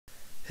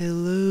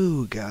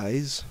Hello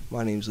guys,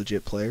 my name's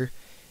Leg1t Player,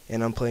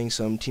 and I'm playing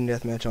some Team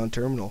Deathmatch on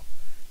Terminal.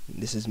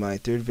 This is my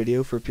third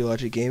video for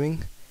PLG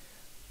Gaming.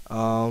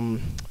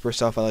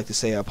 First off, I'd like to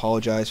say I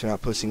apologize for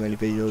not posting many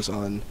videos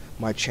on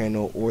my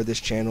channel or this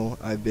channel.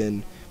 I've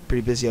been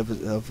pretty busy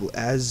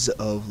as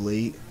of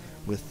late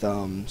with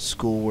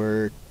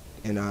schoolwork,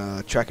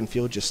 and track and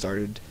field just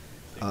started.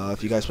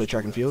 If you guys play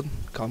track and field,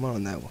 comment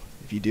on that.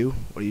 If you do,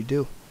 what do you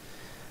do?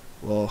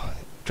 Well,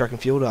 track and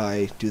field,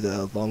 I do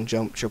the long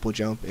jump, triple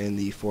jump, and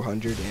the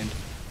 400, and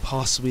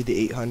possibly the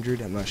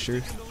 800, I'm not sure,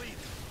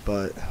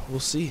 but we'll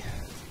see.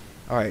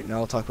 Alright, now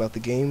I'll talk about the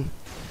game.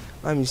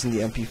 I'm using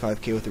the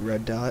MP5K with the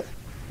red dot.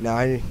 Now,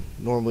 I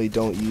normally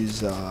don't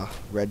use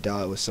red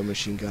dot with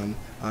submachine gun.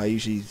 I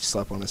usually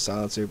slap on a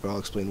silencer, but I'll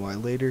explain why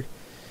later.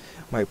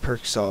 My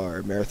perks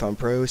are Marathon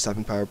Pro,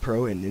 Stopping Power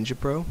Pro, and Ninja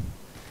Pro.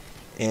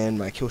 And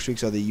my kill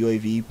streaks are the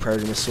UAV,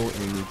 Predator Missile,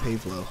 and the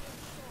Pavlo.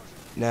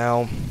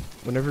 Now,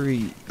 whenever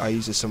I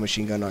use a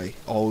submachine gun, I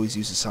always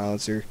use a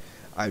silencer.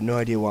 I have no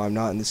idea why I'm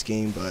not in this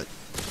game, but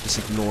just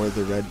ignore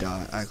the red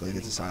dot, act like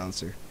it's a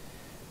silencer.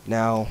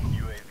 Now,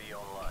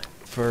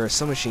 for a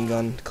submachine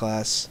gun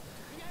class,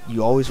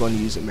 you always want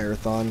to use a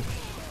marathon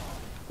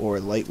or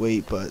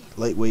lightweight, but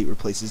lightweight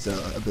replaces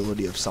the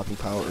ability of stopping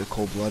power or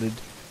cold-blooded.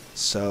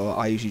 So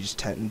I usually just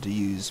tend to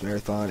use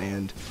marathon,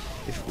 and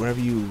whenever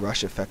you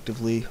rush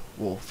effectively,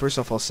 well, first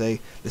off I'll say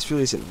this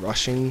really isn't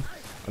rushing.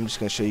 I'm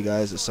just going to show you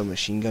guys some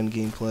machine gun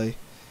gameplay.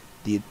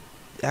 The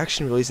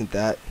action really isn't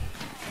that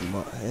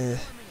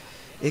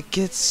it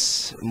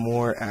gets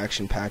more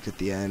action packed at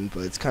the end,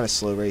 but it's kind of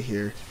slow right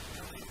here.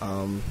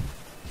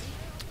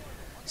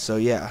 So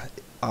yeah,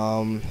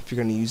 if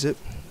you're going to use it,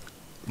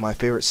 my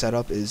favorite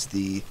setup is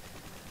the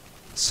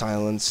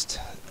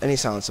any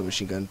silenced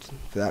submachine gun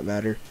for that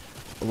matter,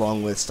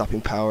 along with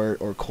stopping power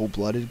or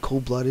cold-blooded.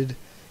 Cold-blooded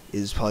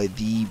is probably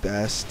the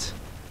best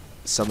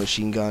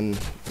submachine gun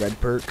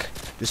red perk,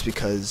 just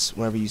because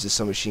whenever you use a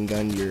submachine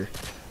gun,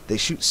 they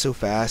shoot so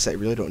fast that you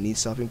really don't need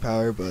stopping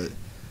power, but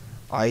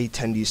I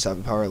tend to use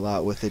stopping power a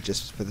lot with it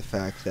just for the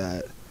fact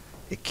that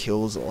it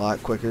kills a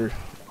lot quicker,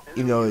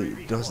 even though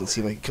it doesn't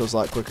seem like it kills a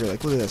lot quicker.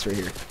 Like, look at this right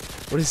here.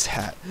 What is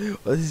that?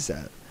 What is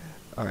that?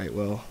 Alright,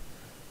 well,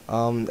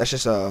 that's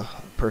just a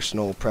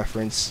personal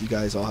preference. You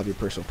guys all have your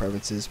personal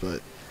preferences,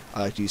 but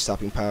I like to use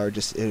stopping power.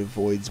 Just it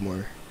avoids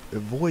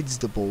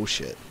the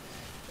bullshit.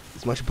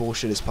 As much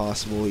bullshit as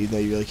possible, even though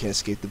you really can't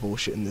escape the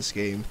bullshit in this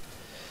game.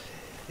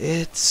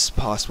 It's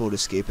possible to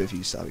escape if you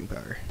use stopping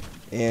power.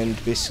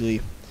 And basically,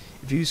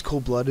 if you use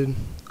cold-blooded,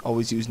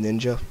 always use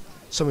ninja.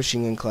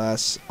 Submachine gun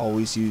class,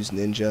 always use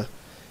ninja.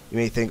 You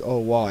may think, oh,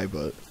 why?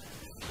 But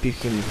you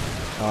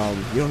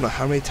don't know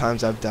how many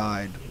times I've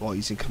died while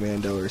using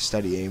commando or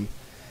steady aim,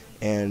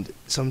 and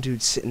some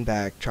dude sitting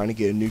back trying to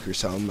get a nuke or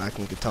something,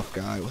 acting like a tough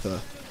guy with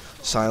a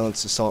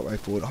silenced assault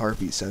rifle with a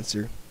heartbeat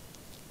sensor.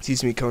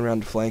 Sees me coming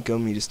around to flank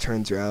him, he just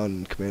turns around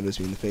and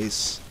commandos me in the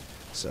face.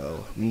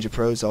 So Ninja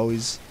Pro is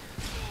always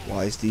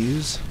wise to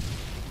use.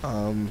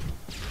 It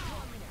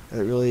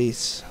really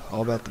is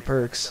all about the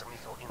perks.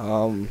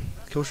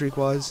 Kill streak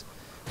wise,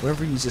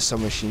 whenever you use a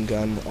submachine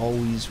gun,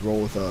 always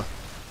roll with a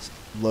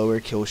lower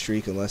kill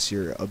streak unless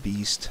you're a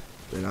beast.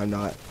 And I'm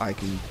not. I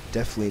can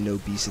definitely no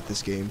beast at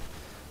this game.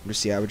 I'm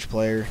just the average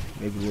player,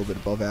 maybe a little bit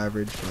above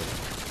average, but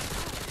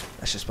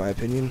that's just my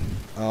opinion.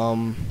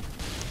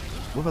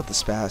 What about the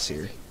spaz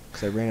here?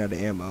 Because I ran out of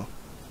ammo.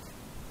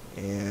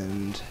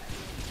 And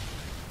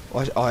I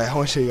want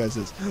to show you guys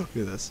this. Look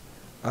at this.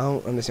 I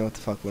don't understand what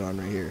the fuck went on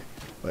right here,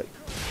 but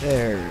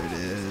there it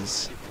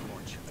is.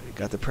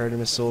 Got the Predator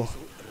Missile.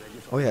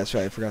 Oh yeah, that's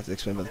right. I forgot to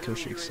explain about the kill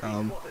streaks.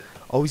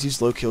 Always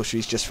use low kill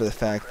streaks just for the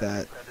fact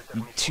that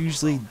you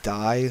usually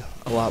die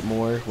a lot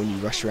more when you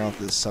rush around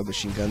with the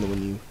submachine gun than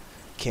when you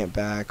camp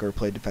back or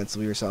play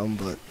defensively or something.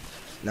 But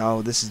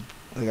now this is,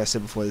 like I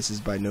said before, this is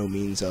by no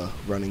means a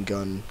running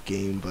gun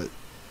game, but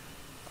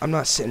I'm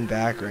not sitting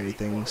back or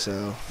anything,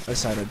 so I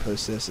decided I'd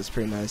post this. It's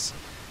pretty nice.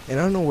 And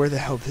I don't know where the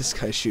hell this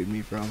guy's shooting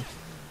me from.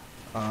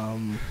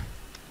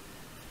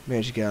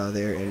 Managed to get out of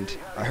there, and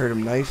I heard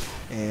him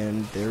knife,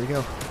 and there we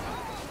go.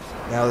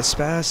 Now the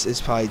spaz is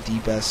probably the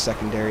best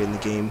secondary in the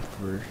game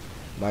for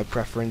my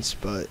preference,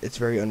 but it's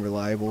very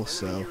unreliable,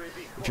 so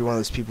if you're one of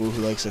those people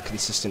who likes a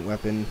consistent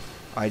weapon,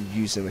 I'd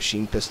use a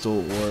machine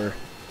pistol or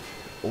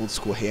old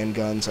school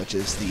handgun such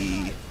as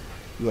the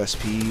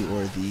USP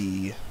or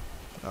the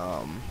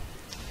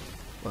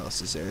what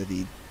else is there?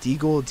 The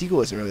Deagle.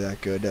 Deagle isn't really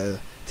that good. It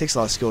takes a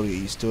lot of skill to get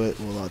used to it.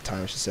 Well, a lot of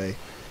time I should say.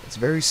 It's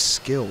very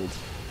skilled.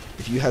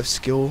 If you have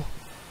skill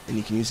and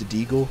you can use a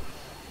Deagle,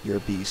 you're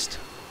a beast.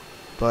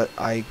 But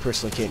I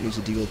personally can't use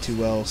a Deagle too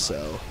well,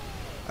 so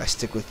I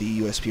stick with the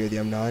USP or the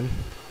M9. I'm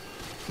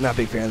not a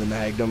big fan of the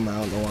Magnum. I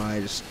don't know why. I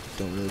just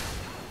don't really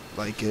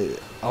like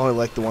it. I only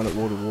like the one at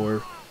World of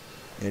War.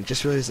 And it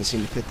just really doesn't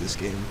seem to fit this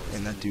game.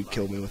 And that dude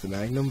killed me with a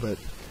Magnum, but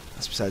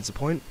that's besides the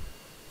point.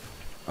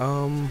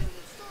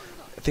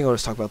 I think I'll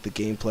just talk about the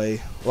gameplay.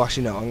 Well,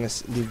 actually, no. I'm going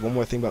to leave one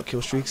more thing about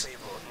kill streaks.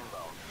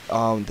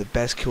 The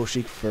best kill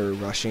streak for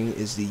rushing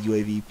is the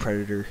UAV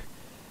Predator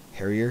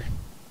Harrier.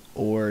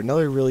 Or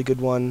another really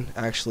good one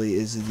actually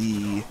is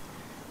the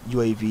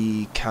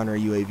UAV counter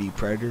UAV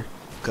Predator.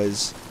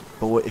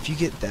 If you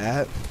get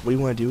that, what you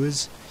want to do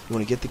is you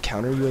want to get the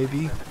counter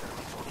UAV,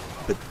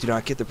 but do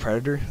not get the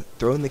Predator.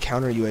 Throw in the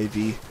counter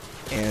UAV,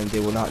 and they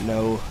will not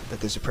know that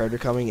there's a Predator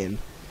coming. And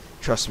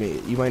trust me,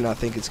 you might not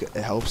think it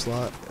helps a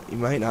lot. You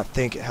might not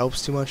think it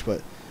helps too much,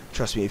 but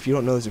trust me, if you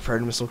don't know there's a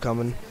Predator missile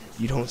coming,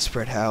 you don't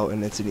spread out,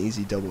 and it's an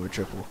easy double or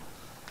triple.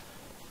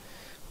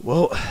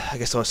 Well, I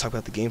guess I'll just talk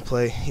about the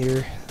gameplay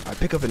here. I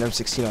pick up an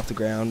M16 off the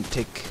ground,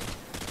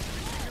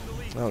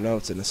 oh no,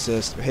 it's an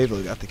assist, but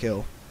Halo got the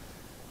kill.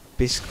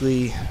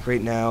 Basically,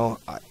 right now,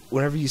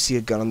 whenever you see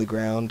a gun on the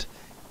ground,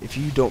 if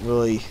you don't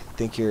really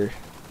think your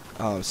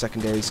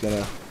secondary is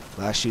gonna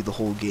last you the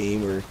whole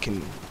game, or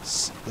can,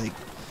 like,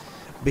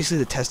 basically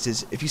the test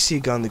is, if you see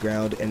a gun on the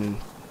ground and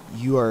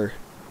you are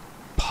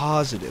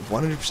positive,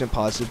 100%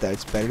 positive that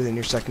it's better than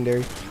your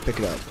secondary, pick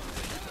it up.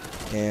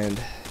 And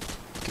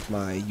get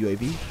my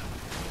UAV,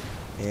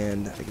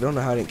 and I don't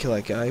know how I didn't kill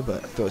that guy,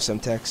 but throw some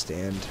text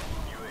and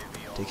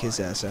take his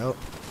ass out.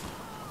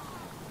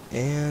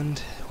 And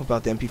what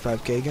about the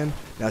MP5K again?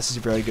 Now this is a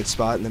very good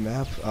spot in the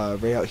map,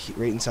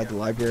 right inside the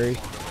library,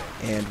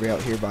 and right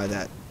out here by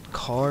that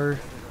car,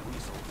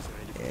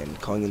 and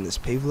calling in this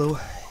Pavlo.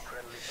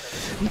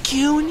 I'm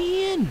killing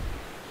you in.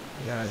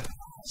 Got a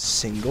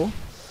single,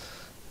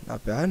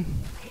 not bad.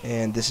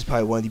 And this is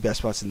probably one of the best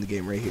spots in the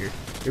game right here.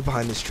 You're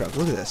behind this truck.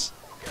 Look at this.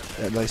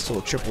 That nice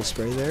little triple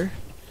spray there.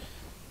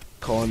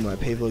 Calling my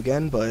Pavlo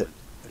again, but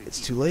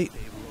it's too late.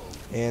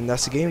 And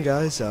that's the game,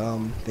 guys.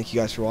 Thank you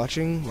guys for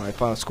watching. My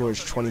final score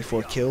is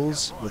 24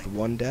 kills with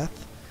 1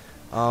 death.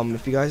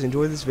 If you guys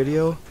enjoyed this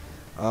video,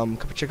 come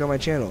check out my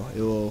channel.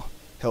 It will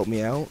help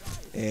me out.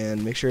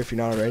 And make sure, if you're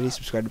not already,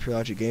 subscribe to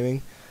PLG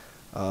Gaming.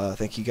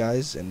 Thank you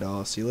guys, and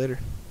I'll see you later.